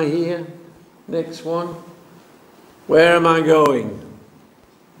 Why am I here? Next one. Where am I going?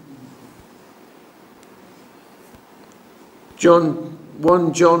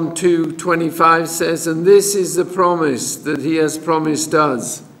 1 John 2:25 says, and this is the promise that he has promised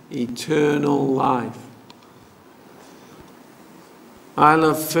us, eternal life. I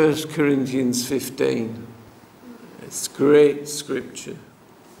love 1 Corinthians 15. It's great scripture.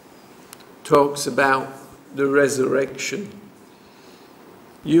 Talks about the resurrection.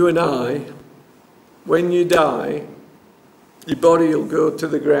 You and I, when you die, your body will go to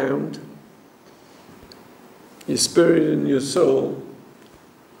the ground. Your spirit and your soul.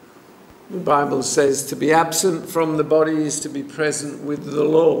 The Bible says to be absent from the body is to be present with the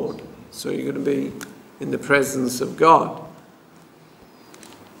Lord. So you're going to be in the presence of God.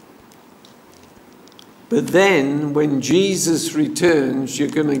 But then, when Jesus returns, you're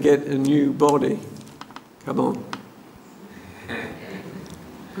going to get a new body. Come on.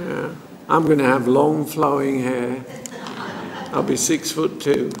 Yeah. I'm going to have long flowing hair. I'll be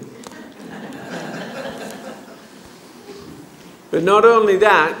 6'2". But not only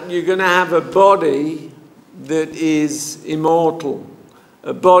that, you're going to have a body that is immortal.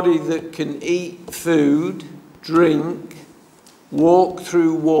 A body that can eat food, drink, walk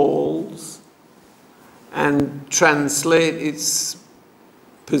through walls, and translate its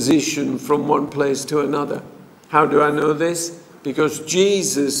position from one place to another. How do I know this? Because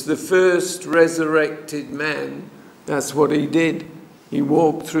Jesus, the first resurrected man, that's what he did. He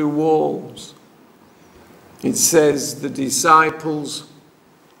walked through walls. It says the disciples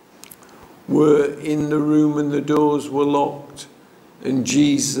were in the room and the doors were locked, and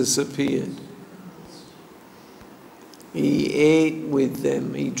Jesus appeared. He ate with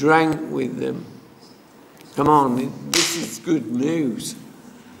them. He drank with them. Come on, this is good news.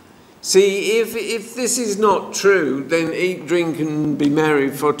 See, if this is not true, then eat, drink, and be merry,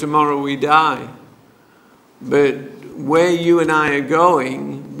 for tomorrow we die. But where you and I are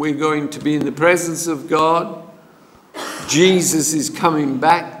going, we're going to be in the presence of God. Jesus is coming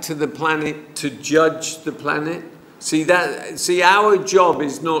back to the planet to judge the planet. See, our job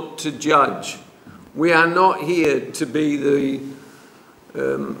is not to judge. We are not here to be the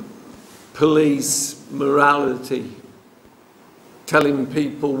police morality, telling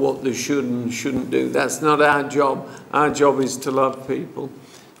people what they should and shouldn't do. That's not our job. Our job is to love people.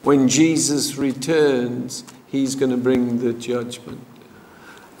 When Jesus returns, he's going to bring the judgment.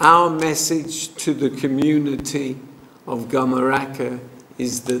 Our message to the community of Gamaraka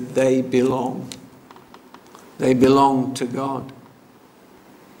is that they belong. They belong to God.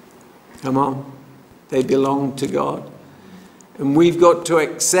 Come on. They belong to God. And we've got to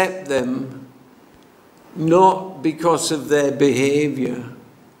accept them not because of their behavior,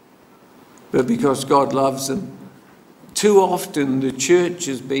 but because God loves them. Too often the church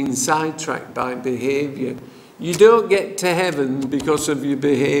has been sidetracked by behavior. You don't get to heaven because of your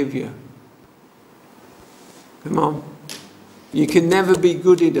behavior. Come on. You can never be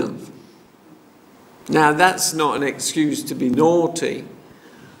good enough. Now, that's not an excuse to be naughty,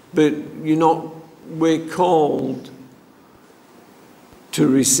 but we're called to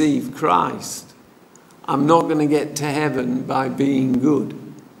receive Christ. I'm not going to get to heaven by being good.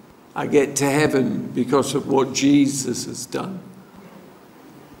 I get to heaven because of what Jesus has done.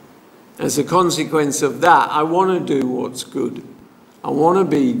 As a consequence of that, I want to do what's good. I want to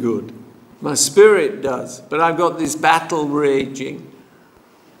be good. My spirit does, but I've got this battle raging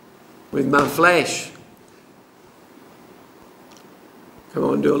with my flesh. Come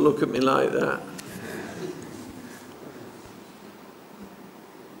on, don't look at me like that.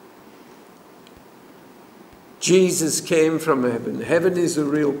 Jesus came from heaven. Heaven is a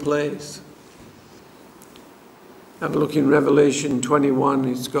real place. Have a look in Revelation 21.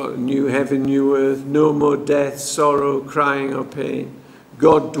 It's got a new heaven, new earth, no more death, sorrow, crying or pain.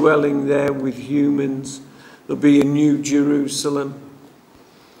 God dwelling there with humans. There'll be a new Jerusalem.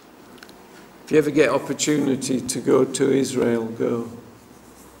 If you ever get opportunity to go to Israel, go.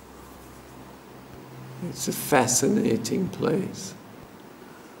 It's a fascinating place.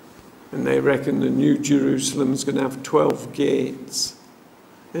 And they reckon the New Jerusalem is going to have 12 gates.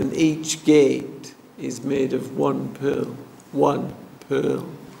 And each gate is made of one pearl. One pearl.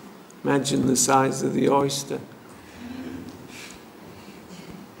 Imagine the size of the oyster.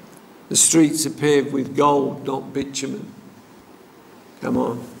 The streets are paved with gold, not bitumen. Come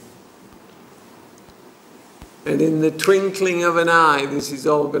on. And in the twinkling of an eye, this is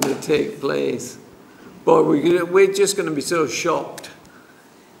all going to take place. Boy, we're just going to be so shocked.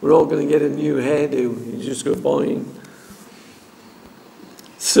 We're all going to get a new hairdo. You just go boing.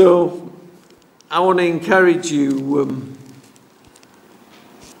 So, I want to encourage you.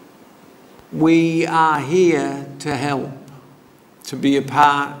 We are here to help, to be a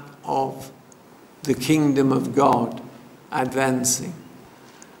part of the kingdom of God advancing.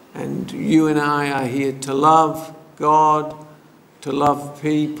 And you and I are here to love God, to love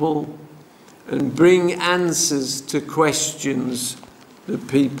people, and bring answers to questions that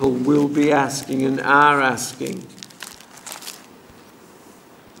people will be asking and are asking.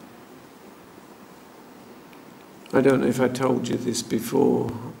 I don't know if I told you this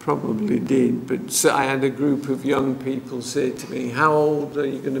before, I probably did, but I had a group of young people say to me, how old are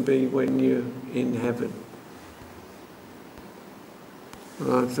you going to be when you're in heaven?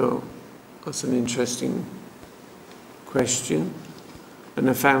 And I thought, that's an interesting question. And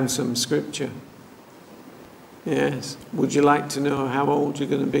I found some scripture. Yes. Would you like to know how old you're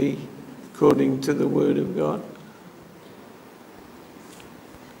going to be according to the Word of God?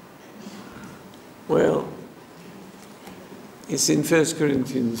 Well, it's in 1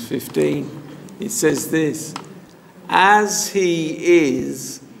 Corinthians 15. It says this, as he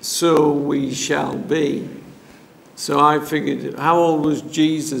is, so we shall be. So I figured, how old was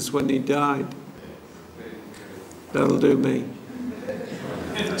Jesus when he died? That'll do me.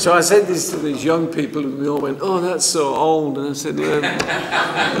 So I said this to these young people and they all went, oh, that's so old. And I said, well,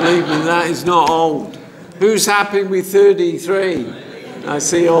 believe me, that is not old. Who's happy with 33? I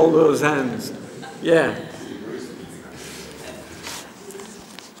see all those hands. Yeah.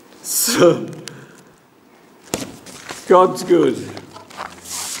 So, God's good.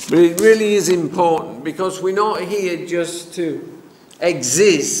 But it really is important because we're not here just to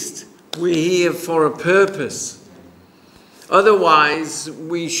exist. We're here for a purpose. Otherwise,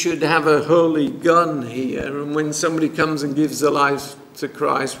 we should have a holy gun here, and when somebody comes and gives their life to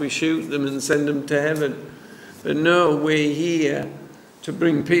Christ, we shoot them and send them to heaven. But no, we're here to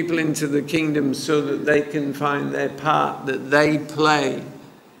bring people into the kingdom so that they can find their part that they play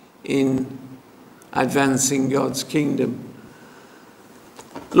in advancing God's kingdom.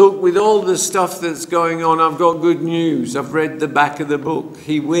 Look, with all the stuff that's going on, I've got good news. I've read the back of the book.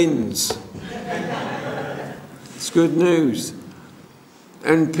 He wins. It's good news.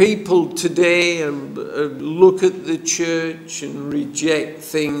 And people today look at the church and reject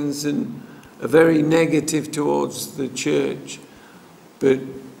things and are very negative towards the church. But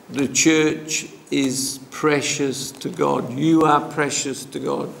the church is precious to God. You are precious to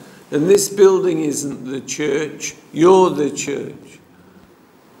God. And this building isn't the church. You're the church.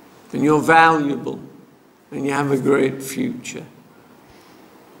 And you're valuable. And you have a great future.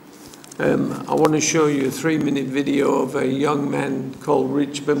 I want to show you a 3-minute video of a young man called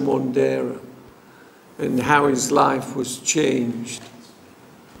Richmond Wandera. and how his life was changed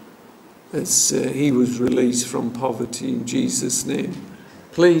as he was released from poverty in Jesus' name.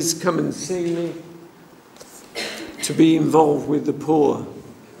 Please come and see me to be involved with the poor.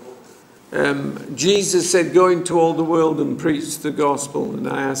 Jesus said, go into all the world and preach the gospel. And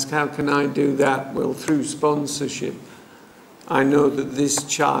I asked, how can I do that? Well, through sponsorship. I know that this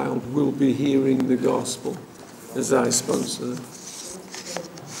child will be hearing the gospel as I sponsor them.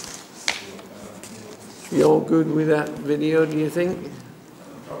 You all good with that video, do you think?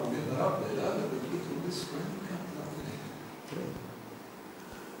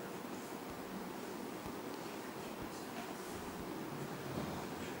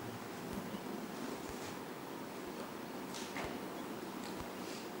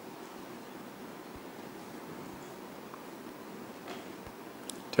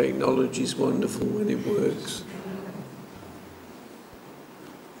 Technology is wonderful when it works.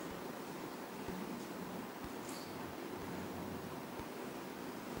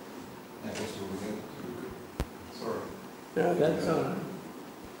 Yeah, that's all right.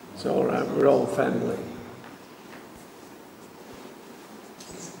 It's all right. We're all family.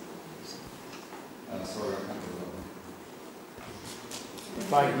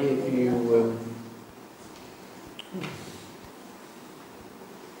 If I give you...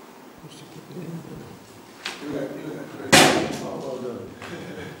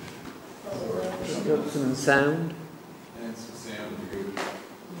 got some sound. And some sound would be good.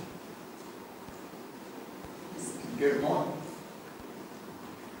 Get them on.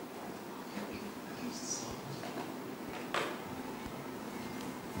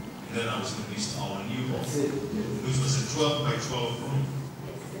 And then I was released to our new home, which was a 12 by 12 room.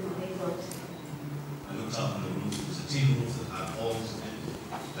 I looked up on the roof. It was a tin roof that had holes in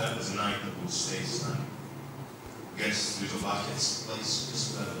it. That was a night that would stay tonight. Guess little buckets placed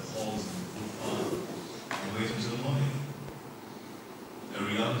just where the holes in the roof are and wait until the morning. A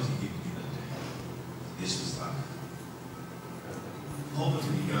reality hit me that day. This was like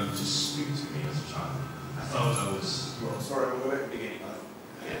poverty began to speak to me as a child. I thought I was... Well, sorry, we'll go back to the beginning.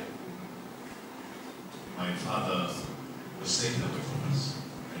 My father was taken away from us,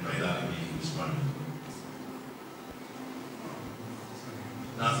 and by that I mean he was running.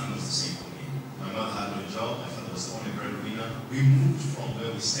 Nothing was the same for me. My mother had no job, my father was the only breadwinner. We moved from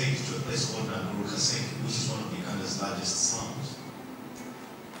where we stayed to a place called Kasek, which is one of Uganda's largest slums.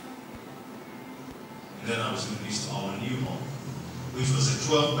 And then I was released to our new home, which was a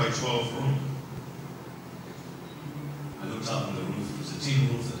 12 by 12 room. I looked up on the roof. It was a tin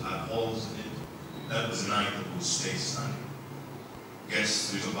roof that had holes in it. That was a night that would stay sunny.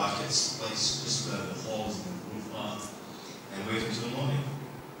 Guess little buckets placed just where the holes in the roof are and wait until the morning.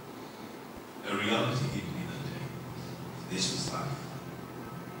 A reality hit me that day. This was life.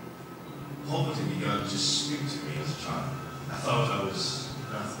 Poverty began to speak to me as a child. I thought I was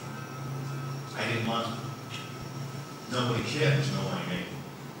nothing. I didn't want it. Nobody cared to know my name.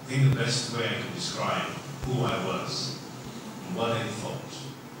 I think the best way I could describe who I was and what I thought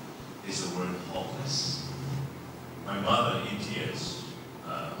is the word hopeless. My mother, in tears,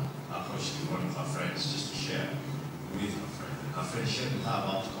 approached one of her friends just to share with her friend. Her friend shared with her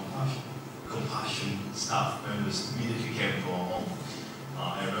about compassion. Compassion staff members immediately came to our home.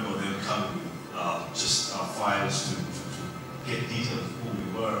 I remember them coming with just our files to get details of who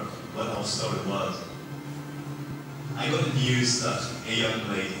we were, what our story was. I got the news that a young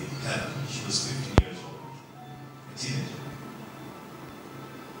lady, Heather, she was 15 years old, a teenager.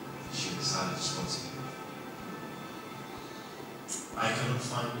 She decided to sponsor me. I cannot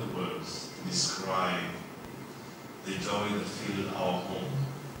find the words to describe the joy that filled our home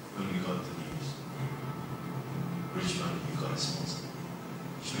when we got the news. Richmond, you got a sponsor,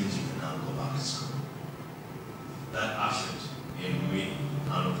 which means you can now go back to school. That ushered in me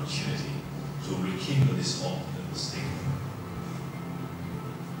an opportunity to rekindle this hope that was taken.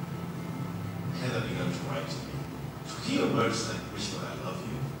 Heather began to write to me, to hear words like, Richmond, I love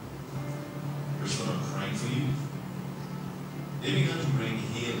you. Richmond, I'm praying for you. They began to bring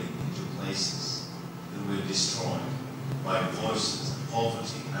healing into places that were destroyed by voices and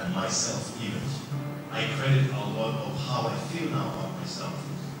poverty and my self-image. I credit a lot of how I feel now about myself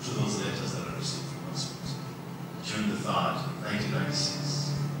to those letters that I received from hospitals. June the 3rd,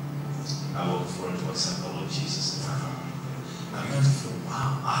 1996, I woke forward to accept the Lord Jesus in my heart. I began to feel,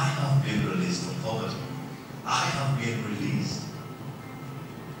 wow, I have been released from poverty. I have been released.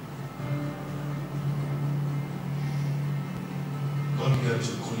 God began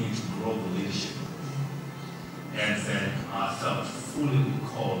to continue to grow the leadership. And then I felt fully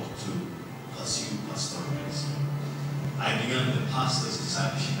called to pursue pastoral ministry. I began the pastor's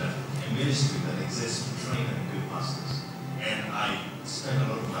discipleship effort a ministry that exists to train and equip pastors. And I spent a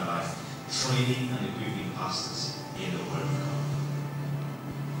lot of my life training and equipping pastors in the Word of God.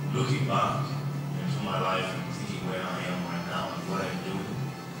 Looking back into my life and thinking where I am right now and what I'm doing,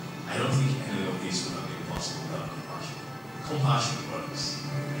 I don't think any of this would have been possible without compassion. Compassion works.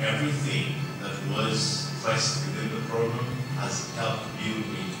 Everything that was pressed within the program has helped build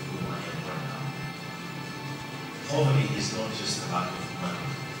me to who I am right now. Poverty is not just the lack of money,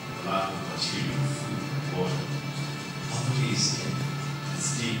 the lack of material, food, and water. Poverty is in,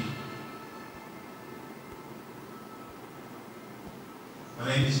 it's deep. My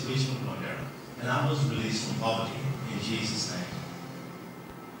name is Richmond Mondera, and I was released from poverty in Jesus' name.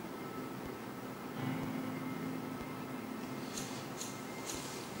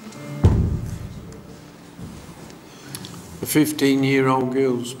 A 15-year-old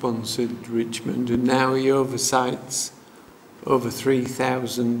girl sponsored Richmond, and now he oversights over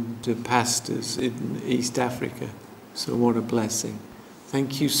 3,000 pastors in East Africa. So what a blessing.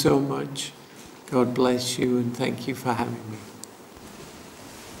 Thank you so much. God bless you, and thank you for having me.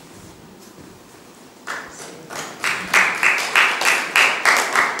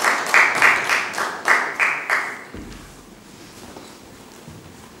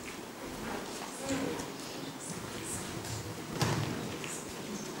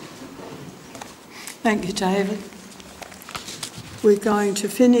 Thank you, David. We're going to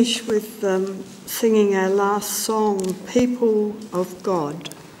finish with singing our last song, People of God.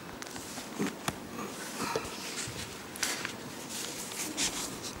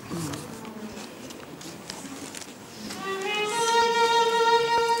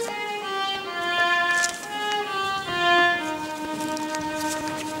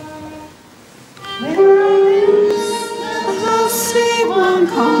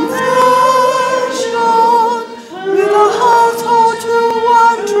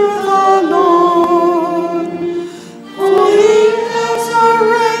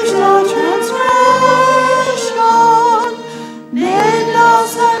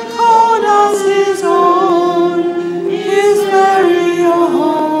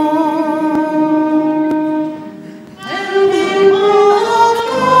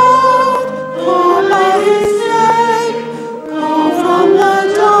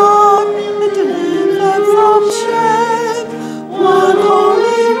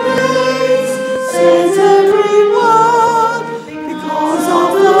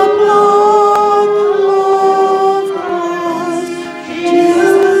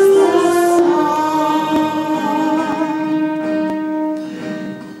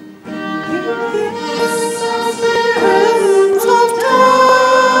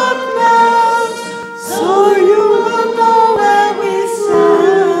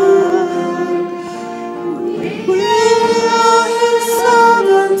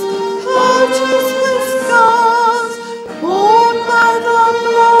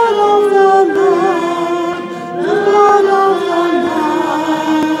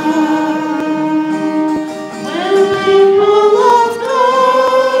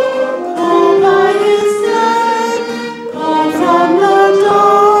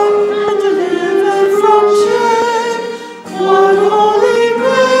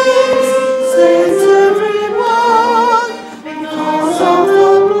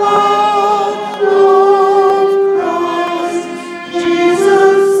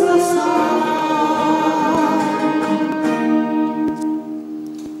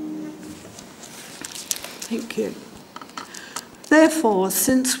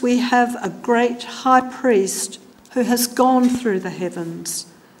 Since we have a great high priest who has gone through the heavens,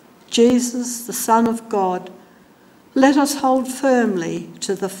 Jesus, the Son of God, let us hold firmly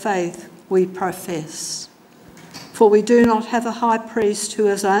to the faith we profess. For we do not have a high priest who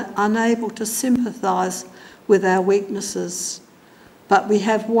is unable to sympathise with our weaknesses, but we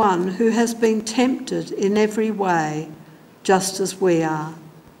have one who has been tempted in every way, just as we are,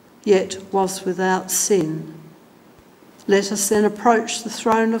 yet was without sin. Let us then approach the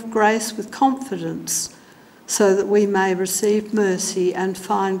throne of grace with confidence, so that we may receive mercy and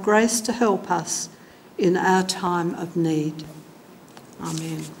find grace to help us in our time of need.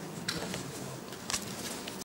 Amen.